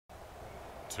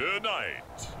Tonight,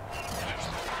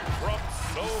 from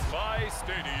SoFi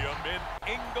Stadium in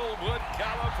Inglewood,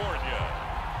 California,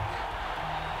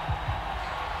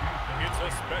 it's a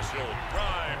special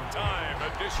prime-time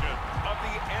edition of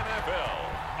the NFL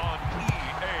on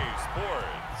EA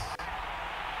Sports.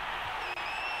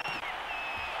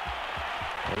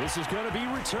 This is going to be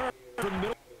returned from the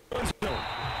middle zone.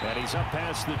 And he's up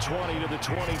past the 20 to the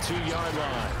 22-yard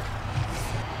line.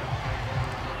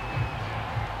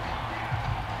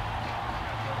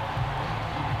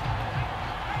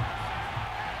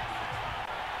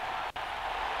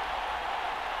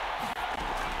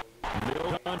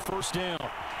 Middle on first down.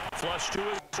 Flush to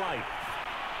his right.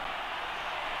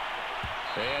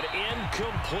 And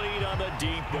incomplete on the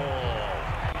deep ball.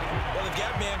 Well, they've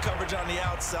got man coverage on the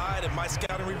outside, and my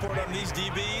scouting report on these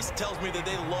DBs tells me that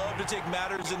they love to take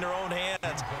matters in their own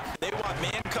hands. They want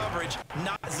man coverage,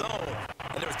 not zone.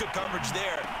 And there was good coverage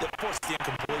there that forced the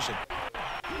incompletion.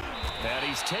 And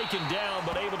he's taken down,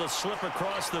 but able to slip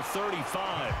across the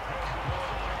 35.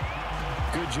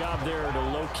 Good job there to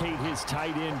locate his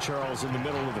tight end, Charles, in the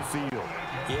middle of the field.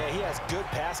 Yeah, he has good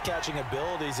pass-catching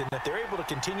abilities, and if they're able to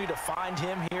continue to find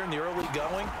him here in the early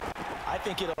going, I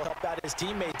think it'll help out his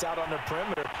teammates out on the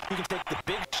perimeter. He can take the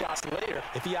big shots later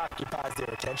if he occupies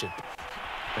their attention.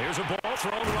 There's a ball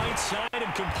thrown right side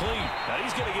and complete. Now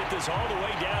he's going to get this all the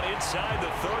way down inside the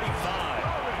 35.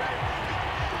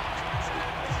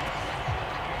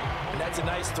 And that's a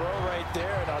nice throw right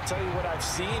there, and I'll tell you what I've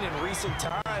seen in recent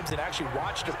times and actually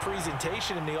watched a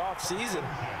presentation in the offseason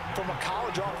from a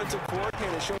college offensive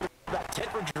coordinator that showed about 10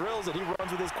 different drills that he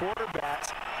runs with his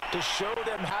quarterbacks to show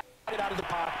them how to get out of the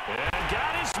pocket. And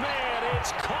got his man.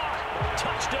 It's caught.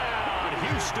 Touchdown,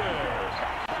 Houston.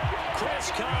 Chris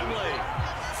Conley,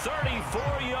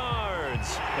 34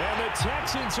 yards. And the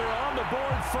Texans are on the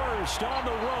board first on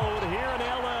the road here in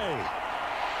L.A.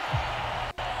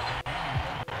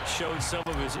 Showed some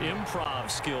of his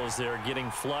improv skills there, getting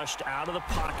flushed out of the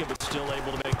pocket, but still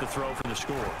able to make the throw for the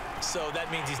score. So that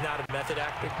means he's not a method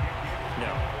actor? No.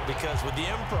 Because with the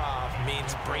improv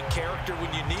means break character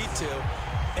when you need to.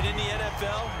 And in the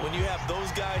NFL, when you have those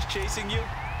guys chasing you,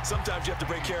 sometimes you have to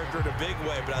break character in a big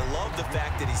way. But I love the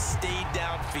fact that he stayed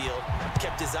downfield,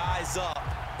 kept his eyes up,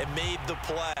 and made the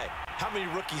play. How many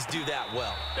rookies do that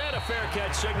well? And a fair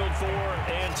catch signaled for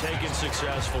and taken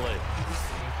successfully.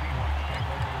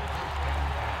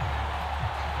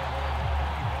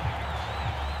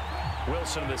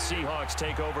 Wilson and the Seahawks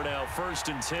take over now,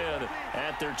 1st and 10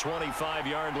 at their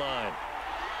 25-yard line.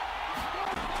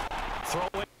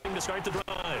 Throwing to start the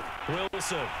drive.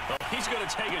 Wilson, he's going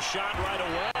to take a shot right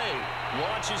away.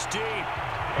 Launches deep.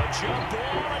 A jump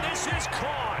ball, and this is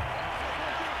caught.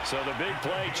 So the big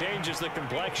play changes the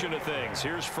complexion of things.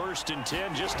 Here's 1st and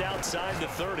 10 just outside the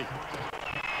 30.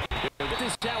 Get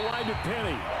this out wide to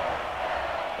Penny.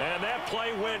 And that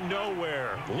play went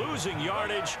nowhere. Losing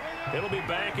yardage. It'll be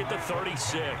back at the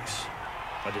 36.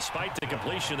 But despite the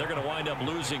completion, they're going to wind up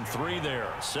losing 3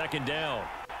 there. 2nd down.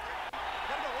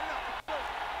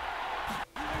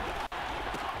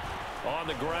 On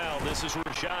the ground, this is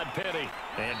Rashad Penny.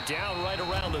 And down right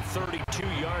around the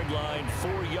 32-yard line,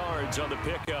 4 yards on the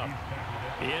pickup.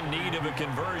 In need of a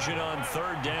conversion on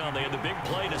 3rd down. They had the big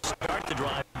play to start the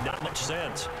drive. Not much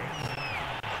sense.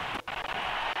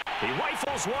 He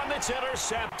rifles one that's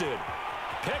intercepted.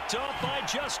 Picked off by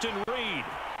Justin Reed.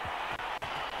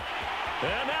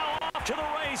 And now off to the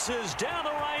races down the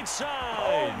right side.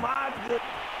 Oh, my goodness.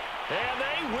 And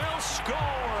they will score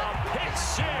a pick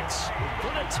 6 for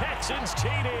the Texans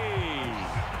TD.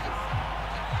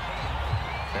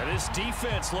 And this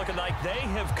defense looking like they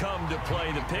have come to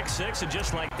play the pick 6, and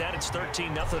just like that, it's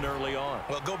 13-0 early on.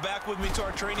 Well, go back with me to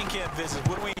our training camp visit.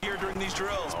 What do we hear during these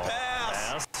drills?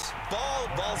 Pass.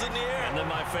 Ball's in the air. And then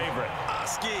my favorite.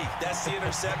 Ski. That's the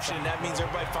interception. That means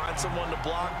everybody finds someone to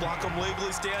block them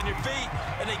legally, stay on your feet,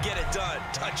 and they get it done.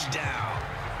 Touchdown.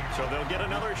 So they'll get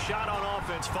another shot on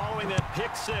offense following that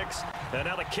pick 6. And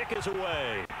now the kick is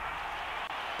away.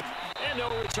 And no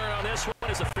return on this one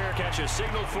as a fair catch is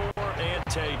signaled for and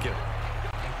taken.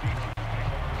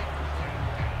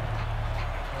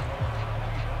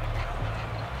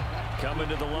 Coming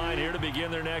to the line here to begin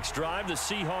their next drive, the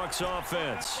Seahawks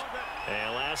offense.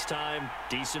 And last time,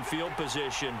 decent field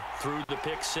position through the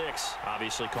pick 6.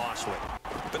 Obviously costly.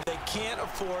 But they can't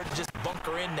afford to just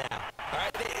bunker in now. All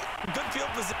right, good field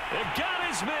position. It got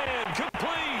his man,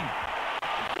 complete.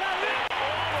 And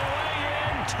all the way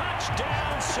in,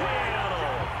 touchdown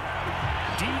Seattle.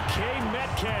 DK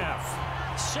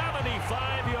Metcalf,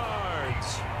 75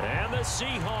 yards. And the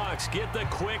Seahawks get the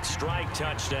quick strike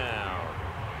touchdown.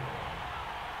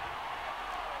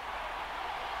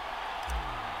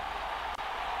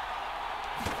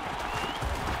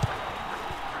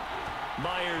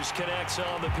 Myers connects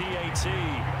on the PAT,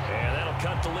 and that'll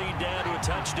cut the lead down to a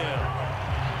touchdown.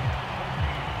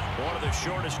 One of the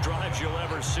shortest drives you'll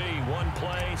ever see. One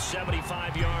play,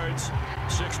 75 yards,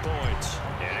 6 points.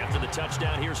 And after the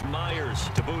touchdown, here's Myers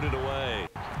to boot it away.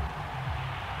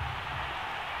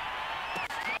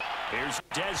 Here's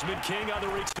Desmond King on the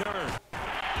return.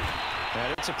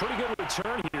 And it's a pretty good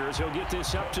return here as he'll get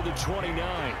this up to the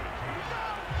 29.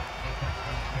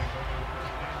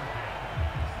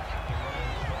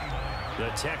 The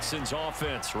Texans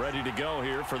offense ready to go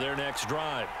here for their next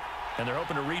drive. And they're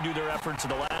hoping to redo their efforts in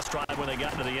the last drive when they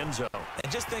got into the end zone.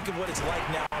 And just think of what it's like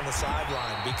now on the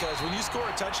sideline, because when you score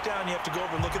a touchdown, you have to go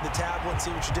over and look at the tablet and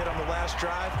see what you did on the last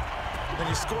drive. When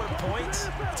you score points,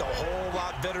 it's a whole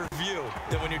lot better view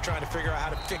than when you're trying to figure out how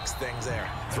to fix things there.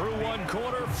 Through one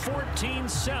quarter,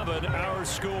 14-7 our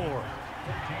score.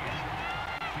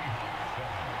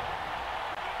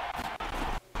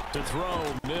 To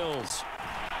throw, Mills.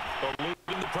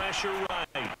 Eluding the pressure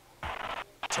right.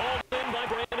 Told in by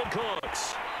Brandon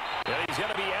Cooks. Yeah, he's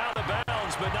going to be out of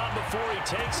bounds, but not before he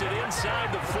takes it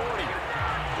inside the 40.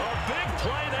 A big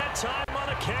play that time on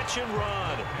a catch and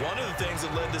run. One of the things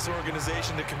that led this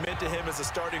organization to commit to him as a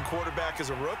starting quarterback as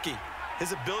a rookie,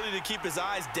 his ability to keep his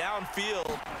eyes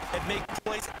downfield and make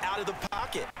plays out of the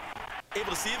pocket.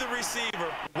 Able to see the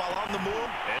receiver while on the move.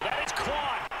 And that is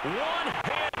caught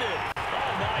one-handed.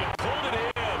 Oh, my, pulled it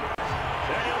in.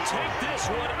 And he'll take this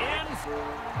one in.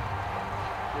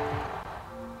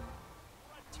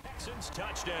 Texans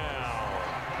touchdown.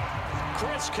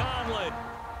 Chris Conlon.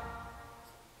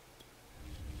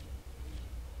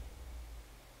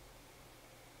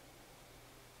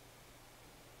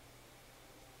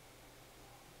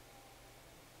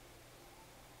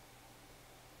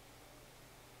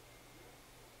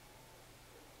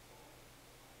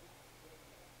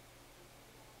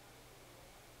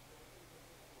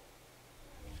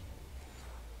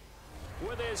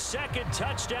 With his second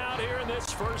touchdown here in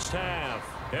this first half.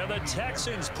 And the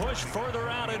Texans push further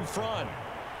out in front.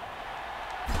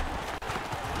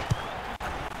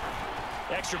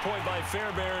 Extra point by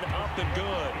Fairbairn, up and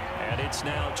good. And it's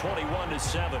now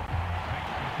 21-7.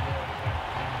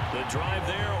 The drive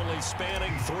there only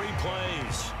spanning 3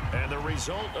 plays. And the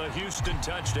result, a Houston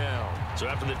touchdown. So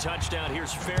after the touchdown,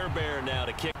 here's Fairbairn now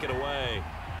to kick it away.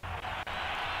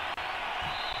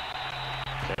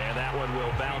 And that one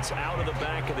will bounce out of the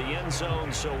back of the end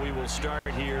zone, so we will start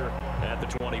here at the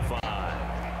 25.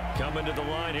 Coming to the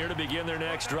line here to begin their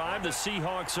next drive, the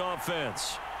Seahawks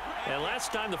offense. And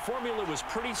last time the formula was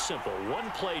pretty simple. One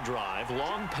play drive,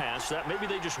 long pass. That maybe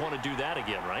they just want to do that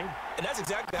again, right? And that's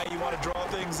exactly how you want to draw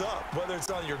things up. Whether it's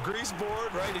on your grease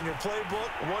board, right, in your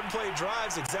playbook, one play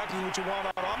drive's exactly what you want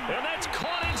on offense. And that's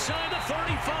caught inside the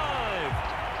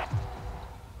 35.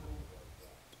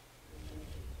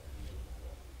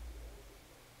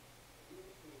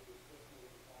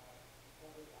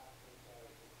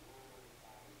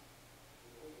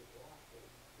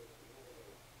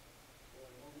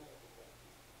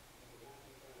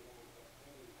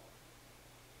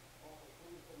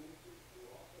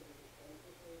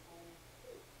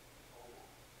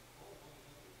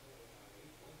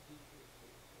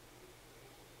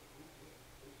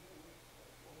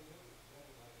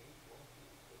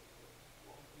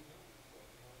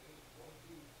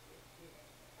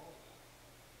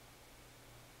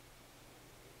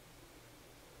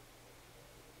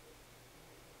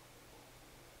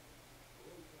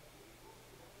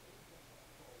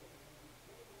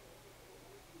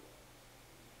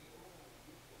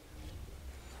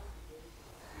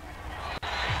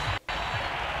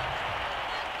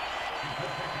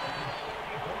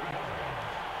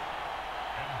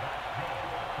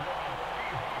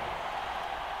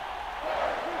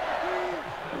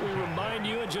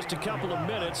 You in just a couple of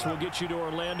minutes. We'll get you to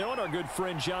Orlando and our good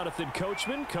friend Jonathan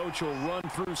Coachman. Coach will run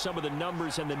through some of the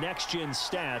numbers and the next-gen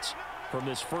stats from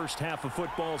this first half of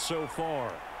football so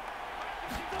far.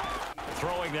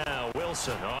 Throwing now,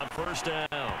 Wilson on first down.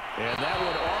 And that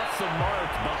one off the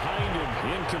mark behind him,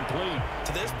 incomplete.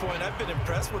 To this point, I've been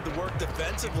impressed with the work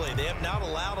defensively. They have not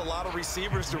allowed a lot of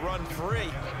receivers to run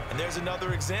free. And there's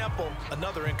another example,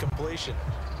 another incompletion.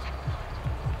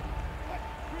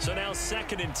 So now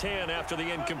 2nd and 10 after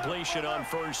the incompletion on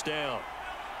first down.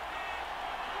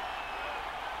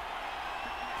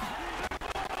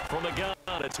 From the gun,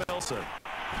 it's Wilson.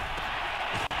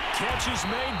 Catch is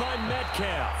made by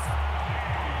Metcalf.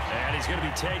 And he's going to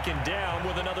be taken down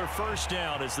with another first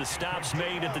down as the stop's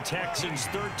made at the Texans'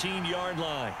 13-yard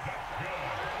line.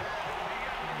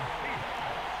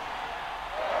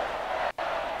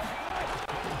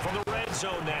 From the red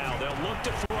zone now, they'll look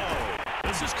to throw.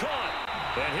 This is caught.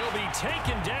 And he'll be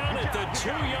taken down at the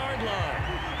 2-yard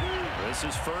line. This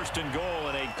is 1st and goal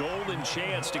and a golden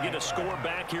chance to get a score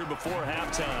back here before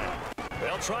halftime.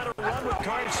 They'll try to run with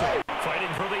Carson.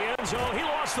 Fighting for the end zone. He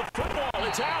lost the football.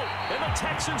 It's out. And the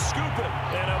Texans scoop it.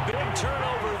 And a big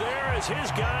turnover there as his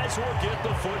guys will get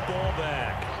the football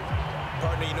back.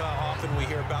 Partner, you know how often we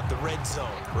hear about the red zone,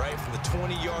 right? From the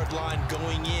 20-yard line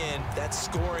going in, that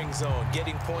scoring zone,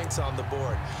 getting points on the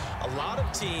board. A lot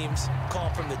of teams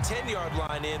call from the 10-yard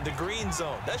line in the green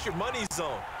zone. That's your money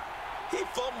zone. He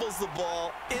fumbles the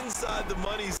ball inside the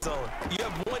money zone. You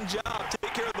have one job,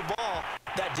 take care of the ball.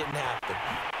 That didn't happen.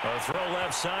 A throw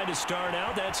left side to start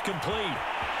out. That's complete.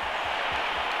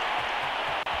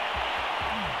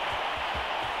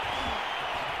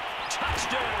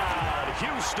 Touchdown,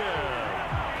 Houston.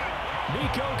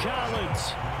 Nico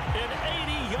Collins, an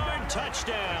 80-yard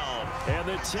touchdown. And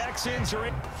the Texans are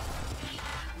in.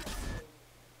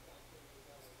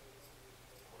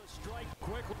 Strike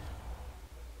quickly.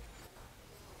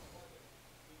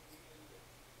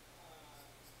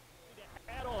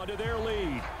 Add on to their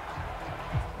lead.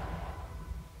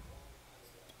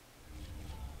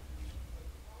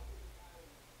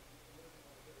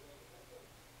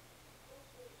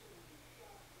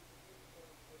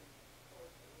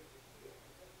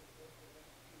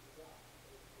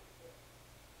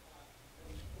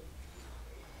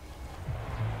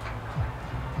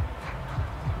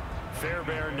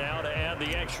 Fairbairn now to add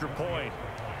the extra point.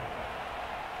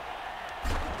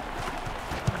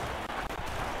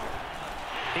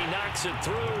 He knocks it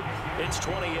through. It's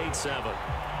 28-7.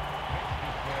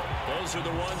 Those are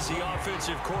the ones the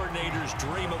offensive coordinators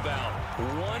dream about.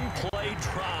 One-play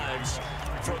drives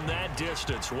from that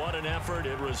distance. What an effort.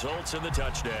 It results in the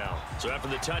touchdown. So after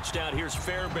the touchdown, here's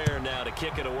Fairbairn now to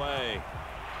kick it away.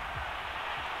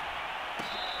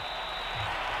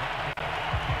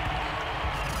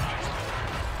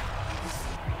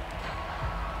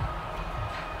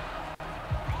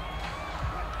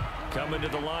 Coming to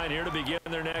the line here to begin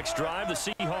their next drive, the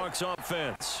Seahawks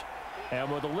offense.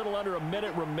 And with a little under a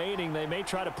minute remaining, they may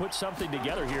try to put something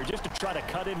together here just to try to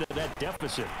cut into that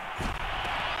deficit.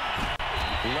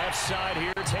 Left side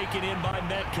here taken in by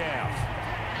Metcalf.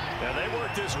 And they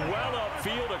work this well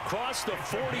upfield across the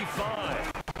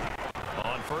 45.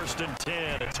 On 1st and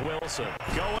 10, it's Wilson.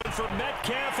 Going for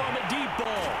Metcalf on the deep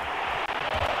ball.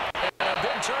 And a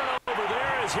big turnover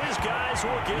there as his guys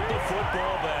will get the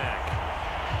football back.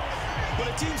 When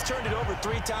a team's turned it over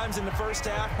 3 times in the first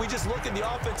half, we just look at the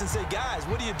offense and say, guys,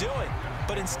 what are you doing?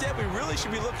 But instead, we really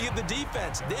should be looking at the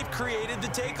defense. They've created the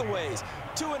takeaways.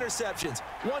 2 interceptions,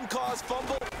 1 caused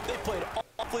fumble. They played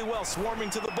awfully well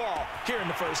swarming to the ball here in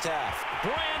the first half.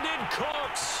 Brandon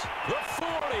Cooks, the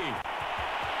 40,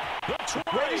 the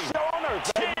 20, Ready, show on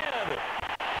earth, 10.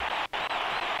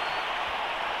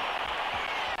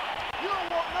 You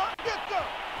don't want none, get them.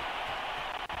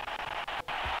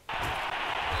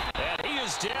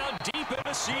 Down deep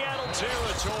into Seattle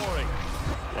territory.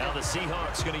 Now the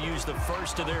Seahawks going to use the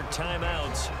first of their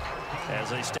timeouts as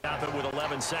they stop it with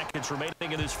 11 seconds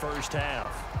remaining in this first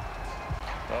half.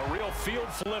 A real field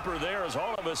flipper there as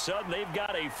all of a sudden they've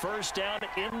got a first down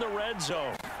in the red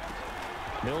zone.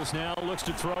 Mills now looks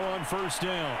to throw on 1st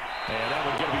down. And that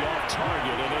would get me off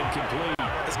target and incomplete.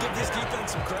 Let's give this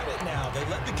defense some credit now. They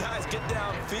let the guys get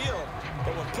downfield.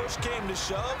 But when push came to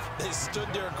shove, they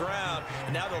stood their ground.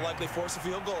 And now they'll likely force a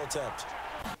field goal attempt.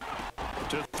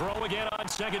 To throw again on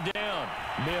 2nd down.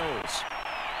 Mills.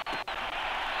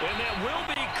 And that will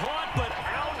be caught, but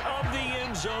out of the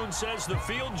end zone, says the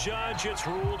field judge. It's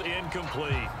ruled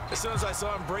incomplete. As soon as I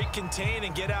saw him break contain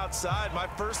and get outside, my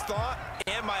first thought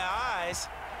and my eyes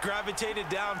gravitated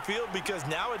downfield, because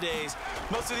nowadays,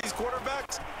 most of these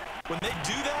quarterbacks, when they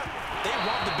do that, they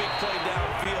want the big play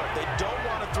downfield. They don't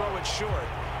want to throw it short.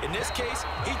 In this case,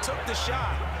 he took the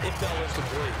shot. It fell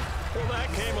incomplete. Well, that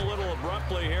came a little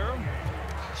abruptly here.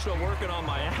 Still working on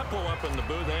my apple up in the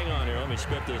booth. Hang on here. Let me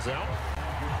spit this out.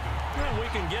 And we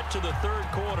can get to the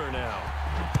 3rd quarter now.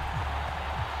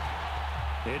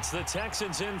 It's the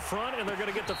Texans in front, and they're going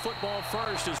to get the football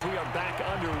first as we are back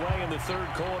underway in the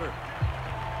 3rd quarter.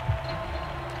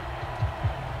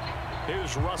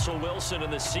 Here's Russell Wilson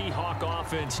and the Seahawk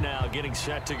offense now getting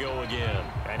set to go again.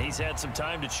 And he's had some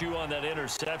time to chew on that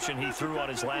interception he threw on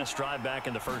his last drive back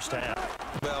in the first half.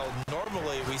 Well,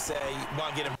 normally we say you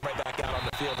want to get him right back out on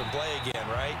the field and play again,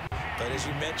 right? But as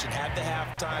you mentioned, had the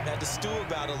halftime, had to stew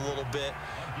about it a little bit.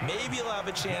 Maybe he'll have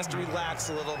a chance to relax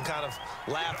a little and kind of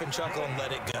laugh and chuckle and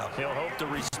let it go. He'll hope to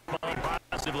respond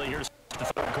positively. Here's the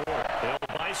 3rd quarter.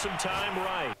 He'll buy some time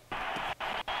right.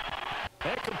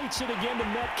 That completes it again to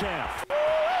Metcalf.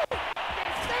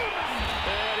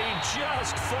 And he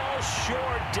just falls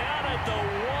short down at the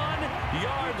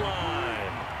 1-yard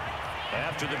line.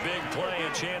 After the big play,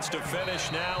 a chance to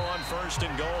finish now on 1st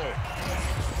and goal.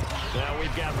 Now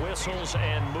we've got whistles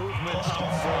and movement up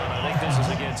front. I think this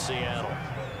is against Seattle.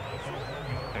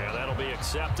 And that'll be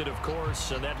accepted, of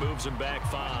course, and that moves them back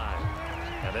 5.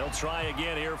 And they'll try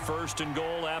again here, 1st and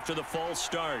goal after the false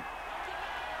start.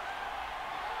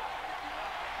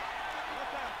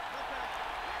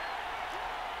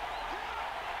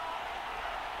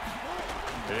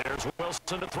 There's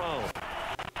Wilson to throw.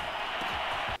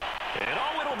 And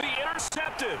oh, it'll be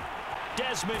intercepted.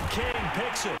 Desmond King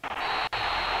picks it.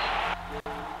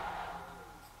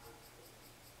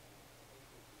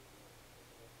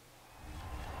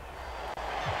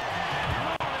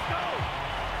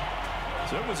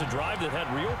 So it was a drive that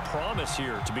had real promise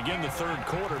here to begin the 3rd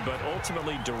quarter, but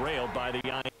ultimately derailed by the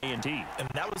INT. And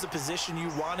that was the position you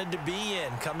wanted to be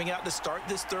in, coming out to start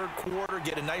this 3rd quarter,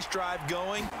 get a nice drive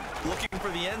going, looking for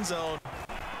the end zone.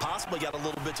 Possibly got a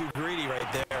little bit too greedy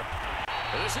right there.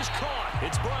 This is caught.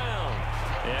 It's Brown.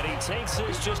 And he takes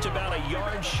this just about a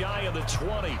yard shy of the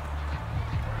 20.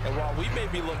 And while we may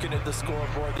be looking at the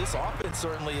scoreboard, this offense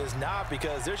certainly is not,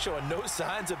 because they're showing no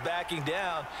signs of backing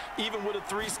down, even with a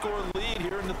 3-score lead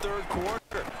here in the 3rd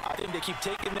quarter. I think they keep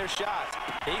taking their shots.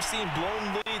 They've seen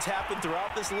blown leads happen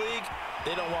throughout this league.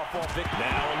 They don't want fall victim.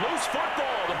 Now a loose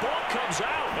football. The ball comes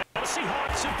out. And the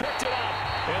Seahawks have picked it up.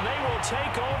 And they will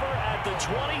take over at the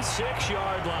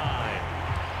 26-yard line.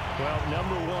 Well,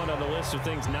 number 1 on the list of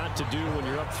things not to do when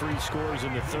you're up 3 scores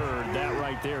in the 3rd, that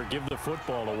right there, give the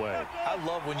football away. I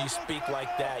love when you speak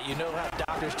like that. You know how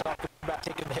doctors talk about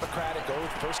taking the Hippocratic oath,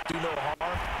 first do no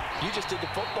harm? You just did the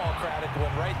football-cratic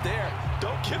one right there.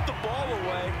 Don't give the ball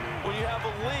away when you have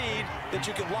a lead that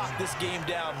you can lock this game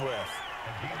down with.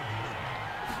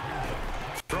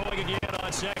 Throwing again on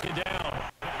 2nd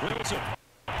down. Wilson.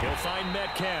 He'll find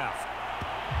Metcalf.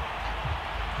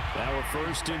 Now we're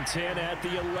 1st and 10 at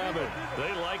the 11.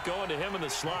 They like going to him in the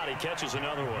slot. He catches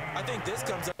another one. I think this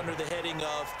comes under the heading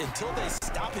of, until they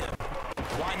stop him,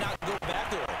 why not go back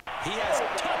to him? He has a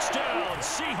touchdown,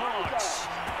 Seahawks.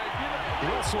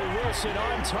 Russell Wilson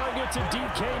on target to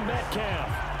DK Metcalf.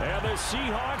 And the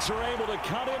Seahawks are able to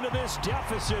cut into this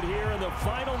deficit here in the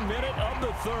final minute of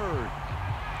the 3rd.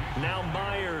 Now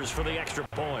Myers for the extra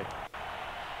point.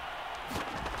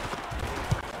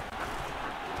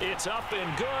 It's up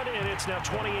and good, and it's now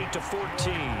 28-14.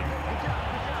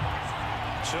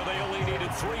 So they only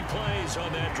needed 3 plays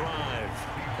on that drive.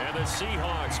 And the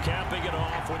Seahawks capping it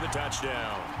off with a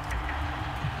touchdown.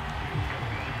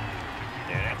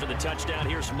 And after the touchdown,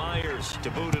 here's Myers to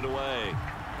boot it away.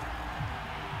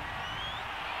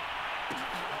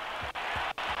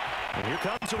 And here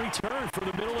comes a return for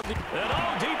the middle of the... And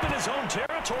oh, deep in his own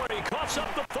territory, he coughs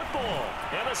up the football.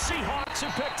 And the Seahawks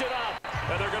have picked it up.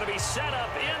 And they're going to be set up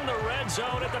in the red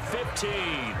zone at the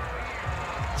 15.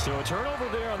 So a turnover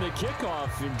there on the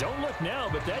kickoff. And don't look now,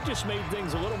 but that just made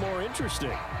things a little more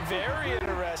interesting. Very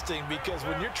interesting, because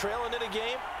when you're trailing in a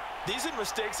game, these are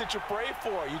mistakes that you pray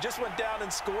for. You just went down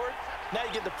and scored. Now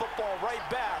you get the football right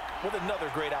back with another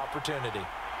great opportunity.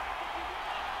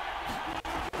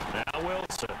 Now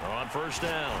Wilson on 1st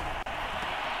down.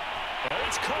 And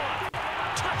it's caught.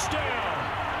 Touchdown.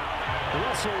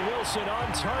 Russell Wilson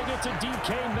on target to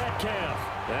DK Metcalf.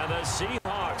 And the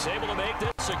Seahawks able to make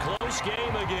this a close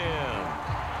game again.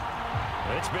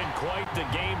 It's been quite the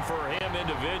game for him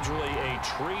individually. A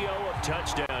trio of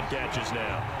touchdown catches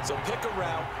now. So pick a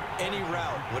route, any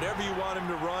route. Whatever you want him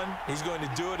to run, he's going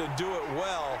to do it and do it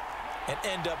well and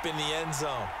end up in the end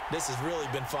zone. This has really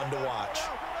been fun to watch.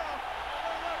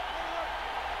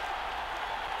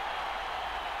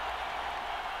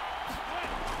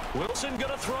 Wilson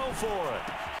going to throw for it.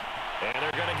 And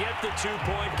they're going to get the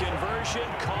 2-point conversion,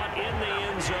 caught in the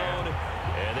end zone.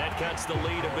 And that cuts the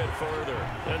lead a bit further.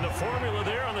 And the formula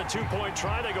there on the 2-point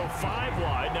try, they go 5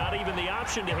 wide. Not even the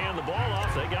option to hand the ball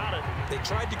off. They got it. They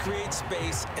tried to create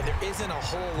space, and there isn't a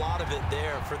whole lot of it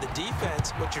there. For the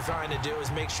defense, what you're trying to do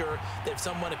is make sure that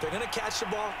if they're going to catch the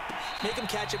ball, make them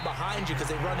catch it behind you, because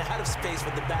they run out of space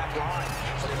with the back line.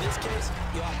 But in this case,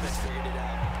 the offense figured it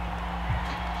out.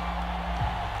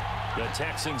 The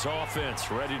Texans offense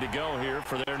ready to go here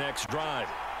for their next drive.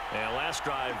 And last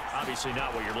drive, obviously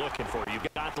not what you're looking for. You've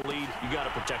got the lead. You got to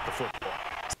protect the football.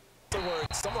 In other words,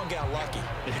 someone got lucky,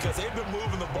 because they've been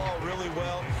moving the ball really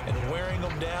well and wearing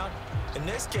them down. In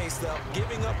this case, though,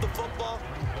 giving up the football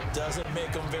doesn't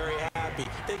make them very happy.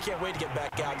 They can't wait to get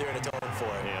back out there and atone for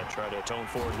it. Yeah, try to atone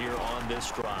for it here on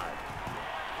this drive.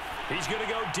 He's going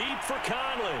to go deep for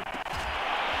Conley.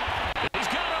 He's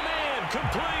got a man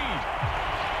complete.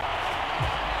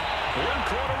 One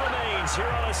quarter remains here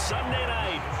on a Sunday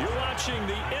night. You're watching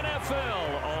the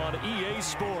NFL on EA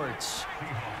Sports.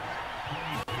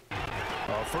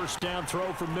 A first down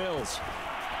throw for Mills.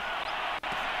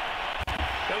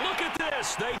 And look at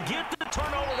this. They get the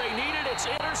turnover they needed. It's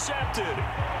intercepted.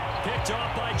 Picked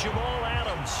off by Jamal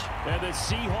Adams. And the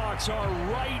Seahawks are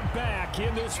right back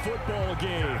in this football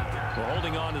game. We're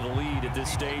holding on to the lead at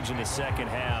this stage in the second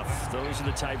half. Those are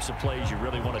the types of plays you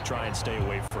really want to try and stay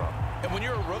away from. And when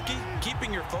you're a rookie,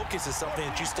 keeping your focus is something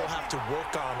that you still have to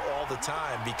work on all the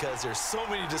time because there's so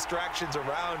many distractions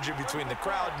around you between the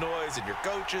crowd noise and your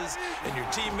coaches and your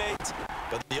teammates.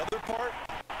 But the other part,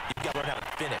 you've got to learn how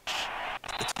to finish.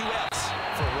 The 2 F's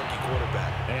for a rookie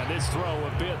quarterback. And this throw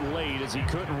a bit late as he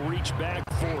couldn't reach back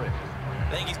for it. I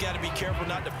think he's got to be careful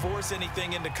not to force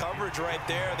anything into coverage right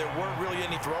there. There weren't really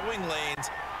any throwing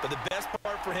lanes. But the best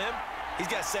part for him, he's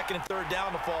got second and third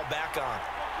down to fall back on.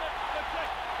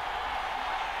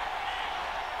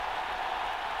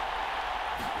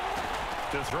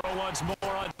 To throw once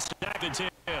more on second and 10.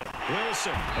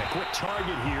 Wilson, a quick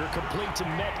target here, complete to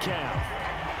Metcalf.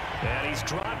 And he's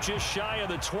dropped just shy of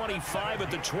the 25 at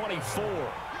the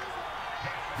 24.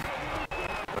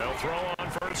 They'll throw on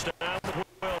first down with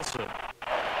Wilson.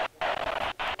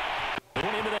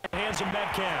 Going into the hands of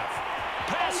Metcalf.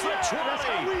 Pass the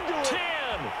 20, 10.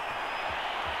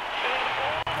 And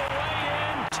all the way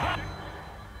in.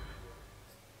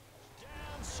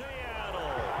 Down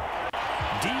Seattle.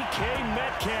 DK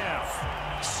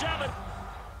Metcalf. 7.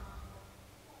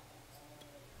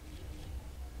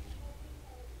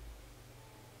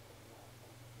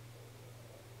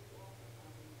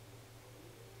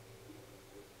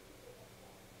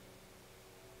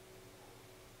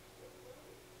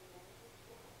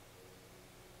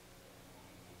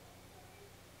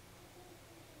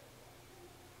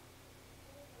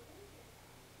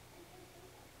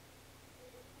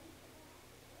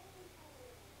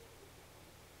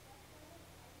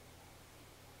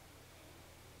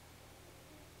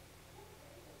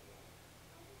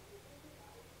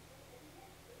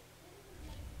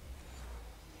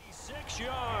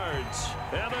 Yards.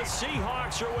 And the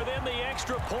Seahawks are within the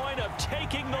extra point of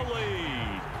taking the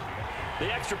lead.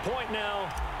 The extra point now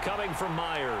coming from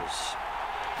Myers.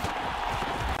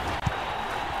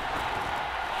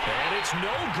 And it's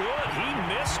no good. He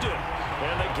missed it.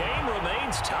 And the game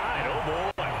remains tied. Oh,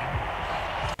 boy.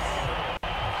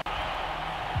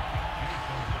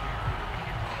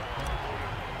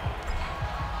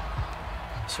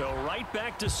 So right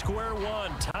back to square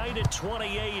one, tied at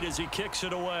 28 as he kicks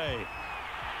it away.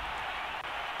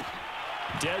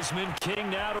 Desmond King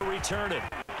now to return it.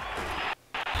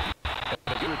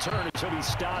 The return until he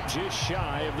stopped just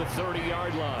shy of the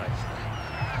 30-yard line.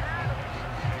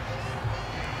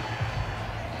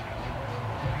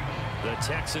 The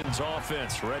Texans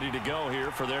offense ready to go here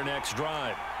for their next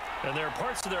drive. And there are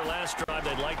parts of their last drive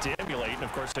they'd like to emulate, and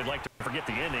of course they'd like to forget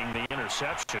the ending, the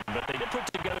interception, but they did put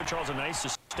together, Charles, a nice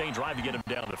sustained drive to get him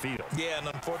down the field. Yeah, and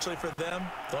unfortunately for them,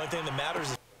 the only thing that matters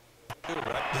is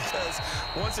right? Because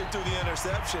once they threw the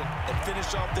interception and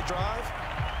finished off the drive,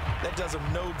 that does them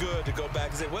no good to go back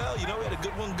and say, well, you know, we had a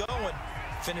good one going.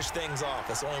 Finish things off.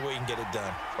 That's the only way you can get it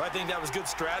done. Well, I think that was good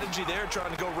strategy there,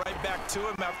 trying to go right back to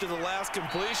him after the last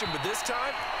completion. But this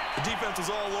time, the defense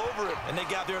was all over it, and they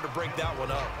got there to break that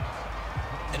one up.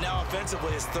 And now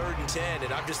offensively, it's 3rd and 10,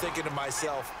 and I'm just thinking to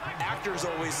myself, actors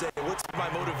always say, what's my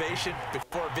motivation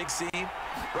before a big scene?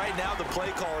 Right now, the play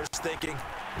caller's thinking,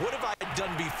 what have I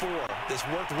done before that's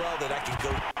worked well that I can go?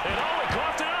 And he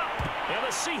coughed it up, and the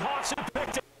Seahawks have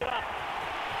picked it up.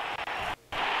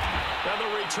 And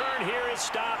the return here is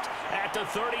stopped at the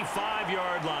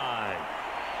 35-yard line.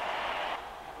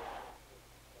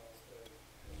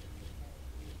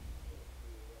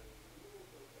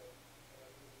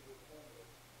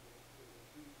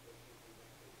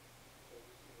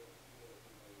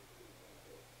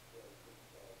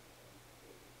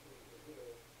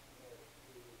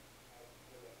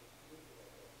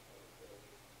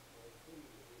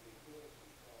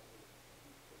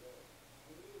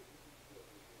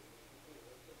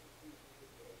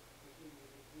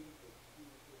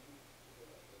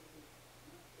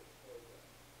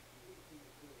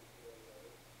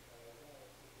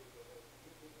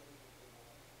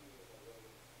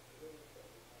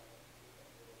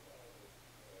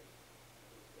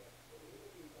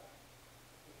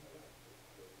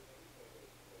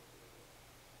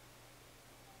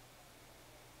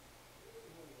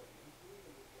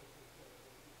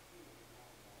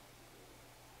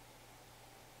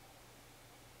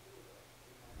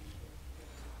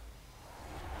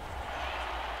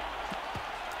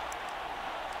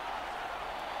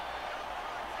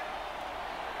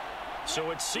 So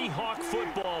it's Seahawk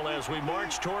football as we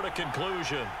march toward a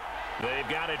conclusion. They've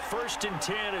got it 1st and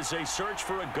 10 as they search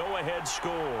for a go-ahead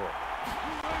score.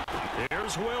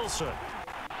 Here's Wilson.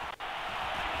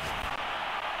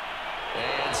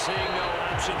 And seeing no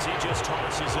options, he just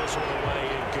tosses this one away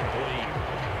incomplete.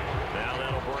 Now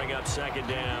that'll bring up 2nd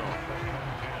down.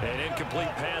 An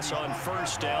incomplete pass on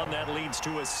 1st down. That leads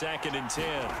to a 2nd and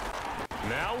 10.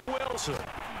 Now Wilson.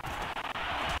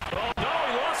 Oh, no,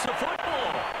 he lost the football.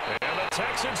 And the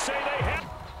Texans say they have.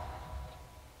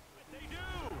 They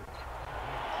do.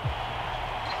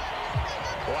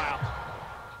 Wow.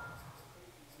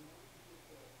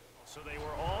 So they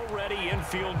were already in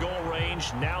field goal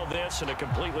range. Now this and a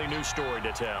completely new story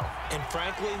to tell. And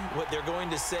frankly, what they're going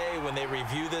to say when they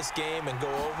review this game and go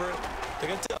over it, they're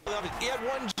going to tell them he had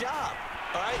one job.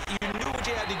 All right, you knew what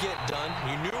you had to get done.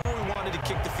 You knew where we wanted to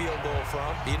kick the field goal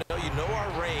from. You know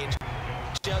our range.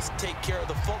 Just take care of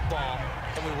the football,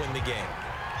 and we win the game.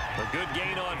 A good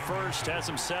gain on 1st has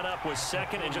him set up with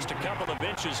 2nd and just a couple of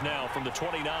inches now from the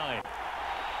 29.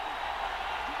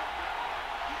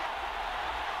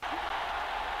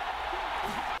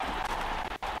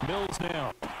 Mills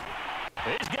now.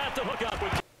 He's got the hook up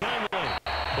with Conley.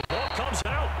 The ball comes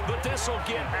out, but this will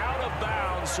get out of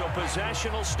bounds, so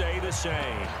possession will stay the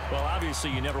same. Well, obviously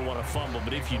you never want to fumble,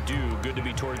 but if you do, good to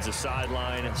be towards the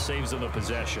sideline and saves them the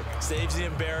possession. Saves the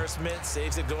embarrassment,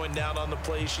 saves it going down on the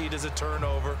play sheet as a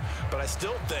turnover, but I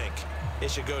still think it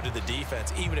should go to the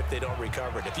defense, even if they don't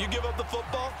recover it. If you give up the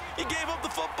football, you gave up the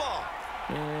football.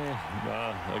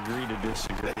 Agree to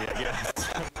disagree, I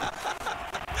guess.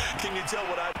 Can you tell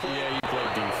what I play? Yeah, you play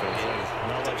defense.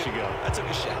 I'll let you go. I took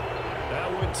a shot.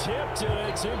 That one tipped, and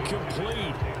it's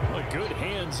incomplete. Well, good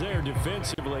hands there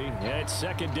defensively. That's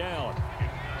 2nd down.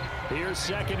 Here's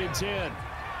 2nd and 10.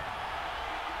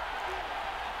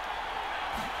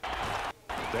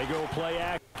 They go play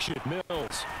action.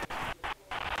 Mills.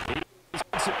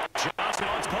 Johnson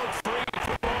on poke free.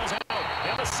 Football's out.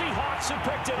 And the Seahawks have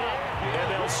picked it up.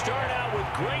 And they'll start out with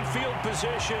great field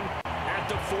position at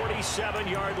the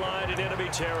 47-yard line in enemy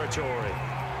territory.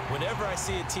 Whenever I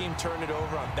see a team turn it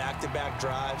over on back-to-back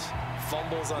drives,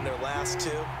 fumbles on their last 2,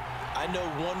 I know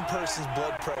one person's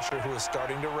blood pressure who is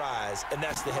starting to rise, and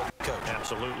that's the head coach.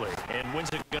 Absolutely. And when's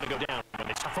it going to go down? When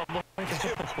they stop fumbling?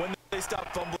 When they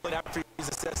stop fumbling after he's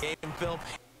assessed game film,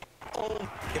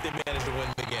 if they manage to win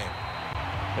the game.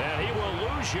 And he will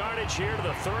lose yardage here to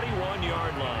the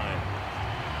 31-yard line.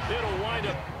 It'll wind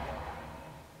up.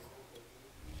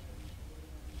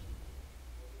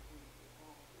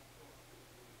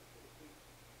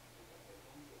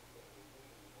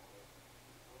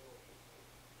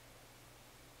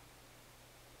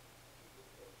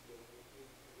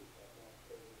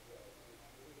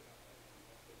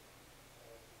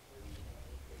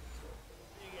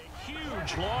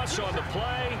 Huge loss on the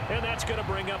play, and that's going to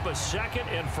bring up a 2nd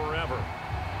and forever.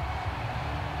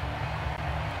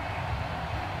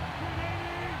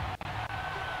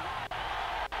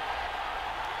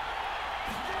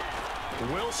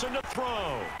 Wilson to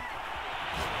throw.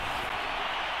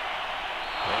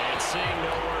 And seeing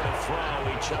nowhere to throw,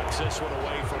 he chucks this one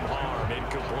away from harm.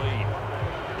 Incomplete.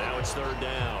 Now it's 3rd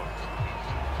down.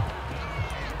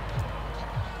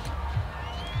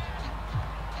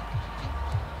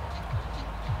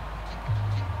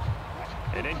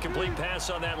 An incomplete pass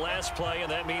on that last play,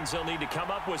 and that means they'll need to come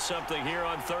up with something here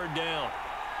on 3rd down.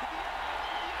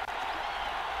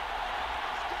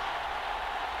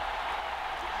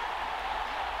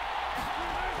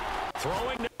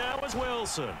 Throwing now is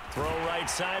Wilson. Throw right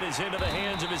side is into the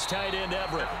hands of his tight end,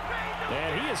 Everett.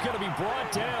 And he is going to be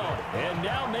brought down. And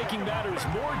now making matters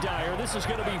more dire, this is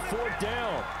going to be 4th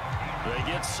down.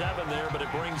 They get 7 there, but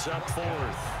it brings up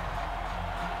 4th.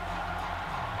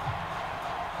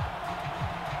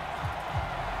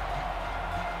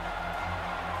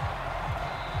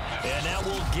 And now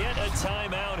we'll get a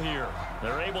timeout here.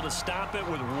 They're able to stop it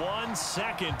with 1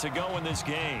 second to go in this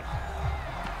game.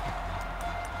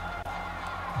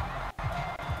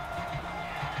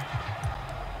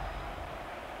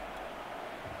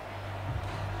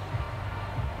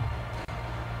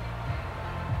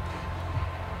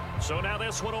 So now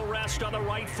this one will rest on the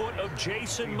right foot of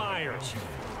Jason Myers.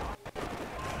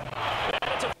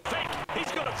 And it's a fake.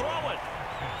 He's going to throw it.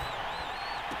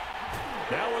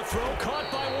 Now a throw caught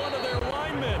by one of their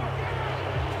linemen.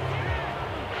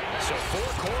 So 4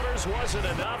 quarters wasn't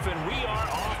enough, and we are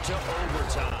off to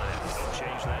overtime. Don't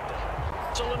change that down.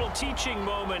 It's a little teaching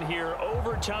moment here.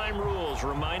 Overtime rules.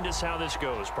 Remind us how this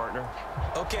goes, partner.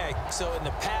 Okay, so in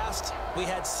the past, we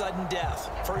had sudden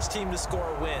death. First team to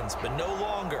score wins, but no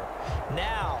longer.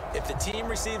 Now, if the team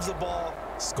receives the ball,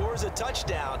 scores a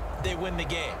touchdown, they win the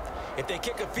game. If they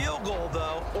kick a field goal,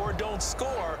 though, or don't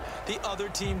score, the other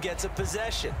team gets a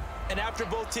possession. And after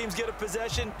both teams get a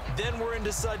possession, then we're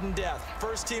into sudden death.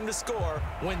 First team to score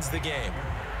wins the game.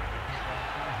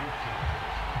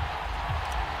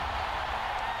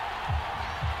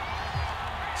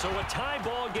 So a tie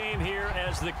ball game here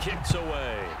as the kick's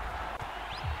away.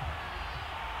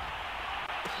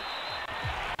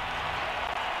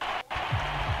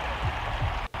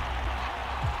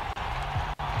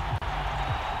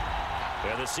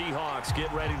 And the Seahawks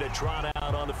get ready to trot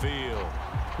out on the field.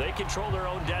 They control their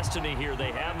own destiny here.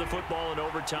 They have the football in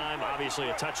overtime. Obviously,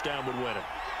 a touchdown would win it.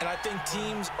 And I think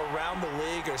teams around the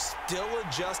league are still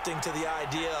adjusting to the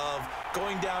idea of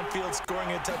going downfield,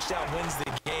 scoring a touchdown wins the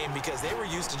game, because they were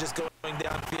used to just going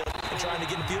downfield and trying to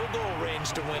get in field goal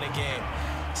range to win a game.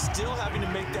 Still having to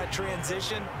make that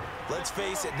transition. Let's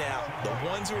face it now, the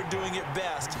ones who are doing it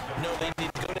best know they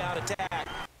need to go down, attack,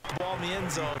 ball in the end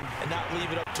zone, and not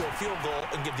leave it up to a field goal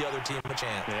and give the other team a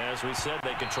chance. As we said,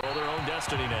 they control their own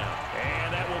destiny now.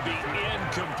 And that will be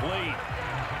incomplete.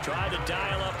 Tried to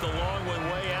dial up the long one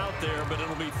way out there, but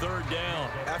it'll be third down.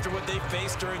 After what they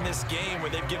faced during this game, where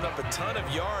they've given up a ton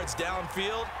of yards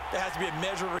downfield, there has to be a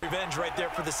measure of revenge right there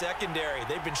for the secondary.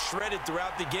 They've been shredded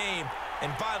throughout the game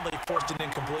and finally forced an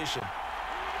incompletion.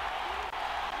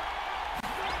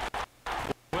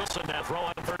 Wilson now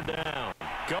throwing third down.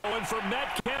 Going for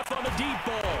Metcalf on the deep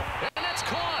ball. And it's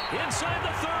caught inside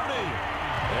the 30.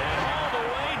 And all the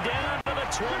way down to the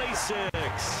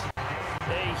 26.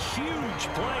 A huge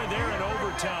play there in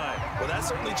overtime. Well, that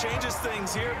certainly changes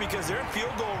things here because they're in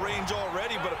field goal range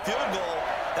already, but a field goal,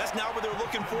 that's not what they're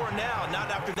looking for now, not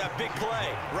after that big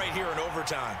play right here in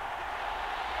overtime.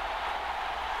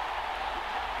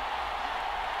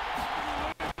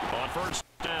 On first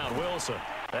down, Wilson.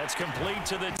 That's complete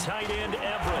to the tight end,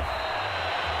 Everett.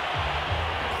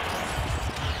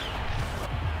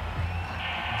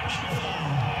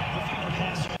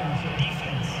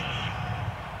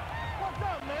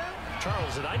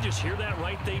 Charles, did I just hear that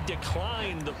right? They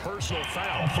declined the personal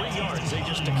foul. 3 yards, they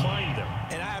just declined them.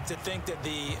 And I have to think that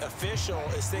the official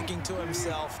is thinking to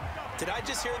himself, did I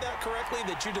just hear that correctly,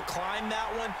 that you declined that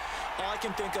one? All I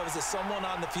can think of is that someone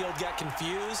on the field got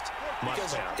confused.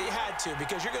 Because it had to,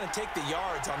 because you're going to take the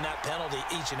yards on that penalty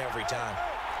each and every time.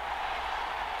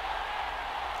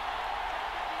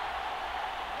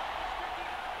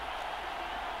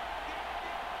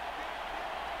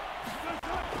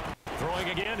 Throwing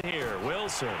again here,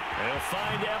 Wilson. They'll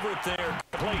find Everett there,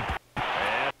 complete.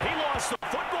 And he lost the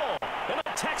football, and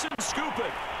the Texans scoop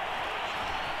it.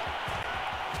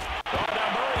 Oh,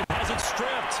 now Murray has it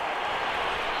stripped.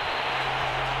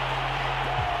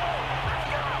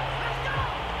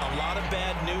 A lot of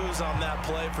bad news on that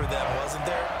play for them, wasn't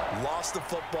there? Lost the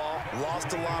football,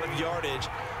 lost a lot of yardage,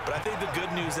 but I think the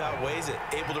good news outweighs it.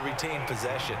 Able to retain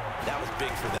possession. That was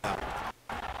big for them.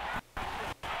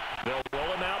 They'll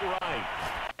roll him out right.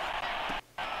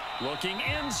 Looking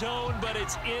end zone, but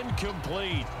it's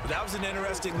incomplete. That was an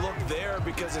interesting look there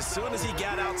because as soon as he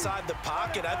got outside the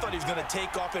pocket, I thought he was going to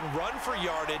take off and run for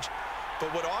yardage.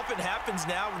 But what often happens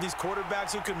now with these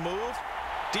quarterbacks who can move,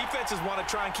 defenses want to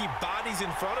try and keep bodies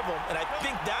in front of them, and I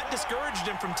think that discouraged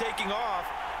him from taking off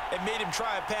and made him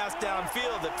try a pass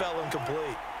downfield that fell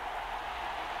incomplete.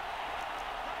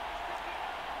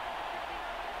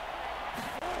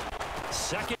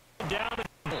 Second down to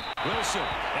Wilson,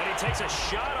 and he takes a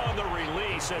shot on the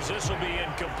release as this will be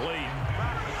incomplete.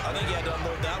 I think he had to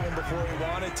unload that one before he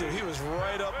wanted to. He was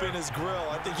right up in his grill.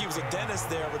 I think he was a dentist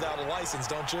there without a license,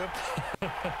 don't you?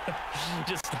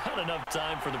 Just not enough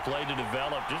time for the play to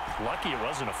develop. Just lucky it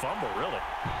wasn't a fumble, really.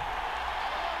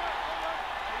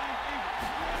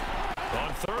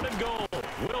 On third and goal,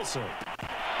 Wilson.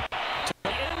 To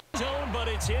the end zone, but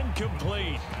it's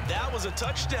incomplete. That was a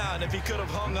touchdown if he could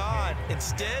have hung on.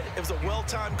 Instead, it was a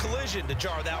well-timed collision to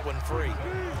jar that one free.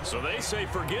 So they say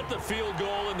forget the field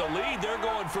goal in the lead. They're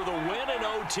going for the win in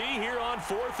OT here on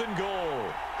fourth and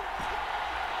goal.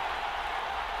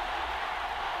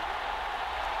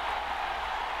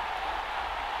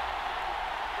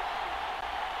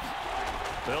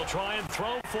 They'll try and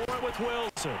throw for it with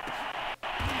Wilson.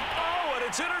 Oh, and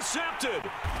it's intercepted.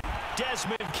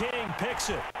 Desmond King picks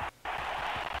it.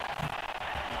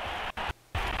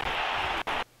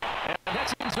 And the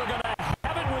Texans are going to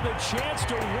have it with a chance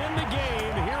to win the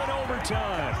game here in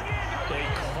overtime. A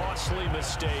costly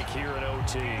mistake here in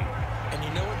OT. And you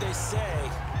know what they say,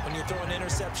 when you throw an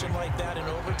interception like that in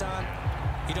overtime,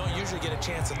 you don't usually get a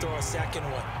chance to throw a second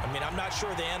one. I mean, I'm not sure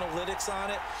the analytics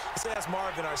on it. Let's ask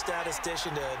Marvin, our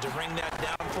statistician, to ring that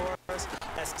down for us.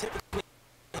 That's typically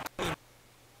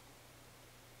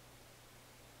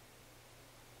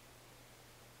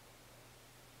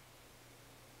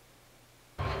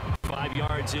 45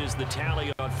 yards is the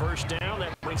tally on first down.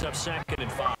 That brings up 2nd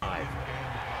and 5.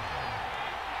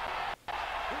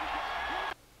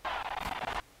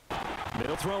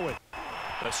 They'll throw it.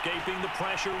 Escaping the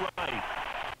pressure right.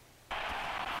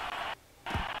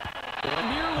 And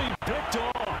nearly picked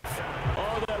off.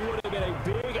 Oh, that would have been a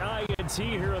big INT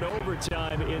here in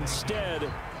overtime.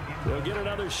 Instead, they'll get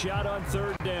another shot on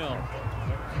 3rd down.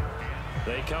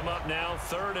 They come up now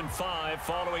 3rd and 5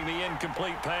 following the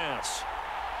incomplete pass.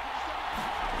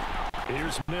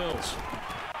 Here's Mills.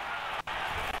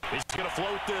 He's going to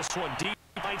float this one deep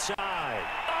right side.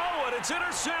 Oh, and it's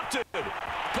intercepted.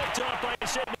 Picked off by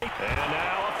Sydney. And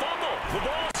now a fumble. The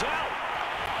ball's out.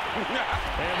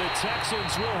 And the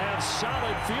Texans will have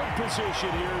solid field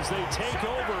position here as they take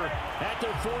over at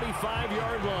their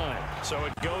 45-yard line. So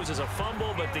it goes as a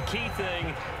fumble, but the key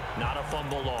thing, not a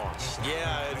fumble loss.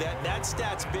 Yeah, that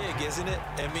stat's big, isn't it?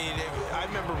 I mean, I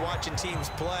remember watching teams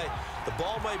play. The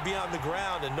ball might be on the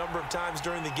ground a number of times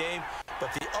during the game,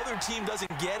 but the other team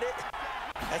doesn't get it.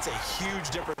 That's a huge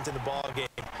difference in the ball game.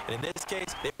 And in this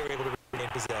case, they were able to regain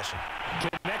possession.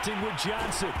 Connecting with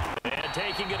Johnson. And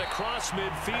taking it across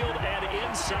midfield and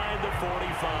inside the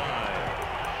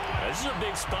 45. This is a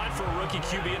big spot for a rookie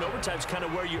QB, and overtime's kind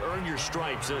of where you earn your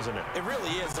stripes, isn't it? It really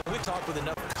is. We've talked with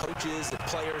enough coaches and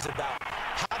players about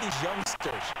how these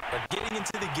youngsters are getting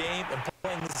into the game and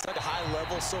playing at such a high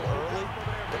level so early.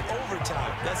 But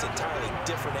overtime, that's an entirely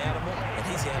different animal, and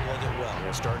he's handling it well.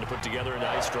 They're starting to put together a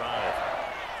nice drive.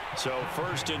 So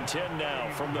 1st and 10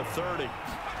 now from the 30.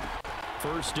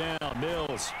 First down,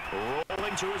 Mills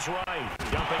rolling to his right,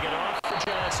 dumping it off for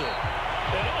Johnson.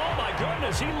 And oh my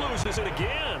goodness, he loses it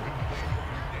again.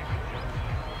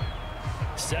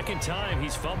 Second time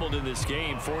he's fumbled in this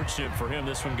game. Fortunate for him,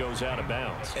 this one goes out of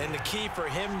bounds. And the key for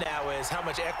him now is how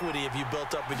much equity have you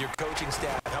built up with your coaching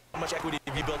staff? How much equity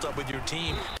have you built up with your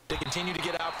team to continue to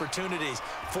get opportunities?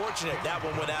 Fortunate that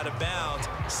one went out of bounds,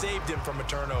 saved him from a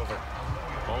turnover.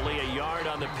 Only a yard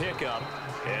on the pickup,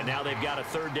 and now they've got a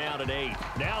 3rd down and 8.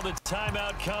 Now the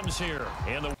timeout comes here,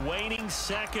 and the waning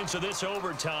seconds of this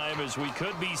overtime as we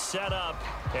could be set up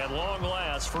at long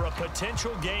last for a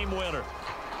potential game winner.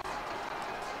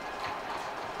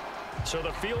 So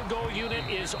the field goal unit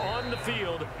is on the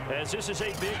field as this is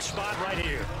a big spot right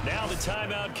here. Now the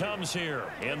timeout comes here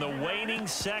in the waning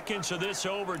seconds of this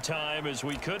overtime as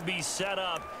we could be set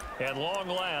up at long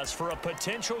last for a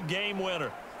potential game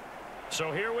winner.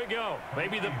 So here we go.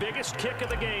 Maybe the biggest kick of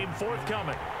the game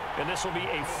forthcoming. And this will be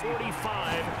a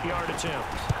 45-yard attempt.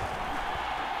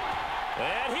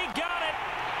 And he got it.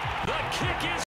 The kick is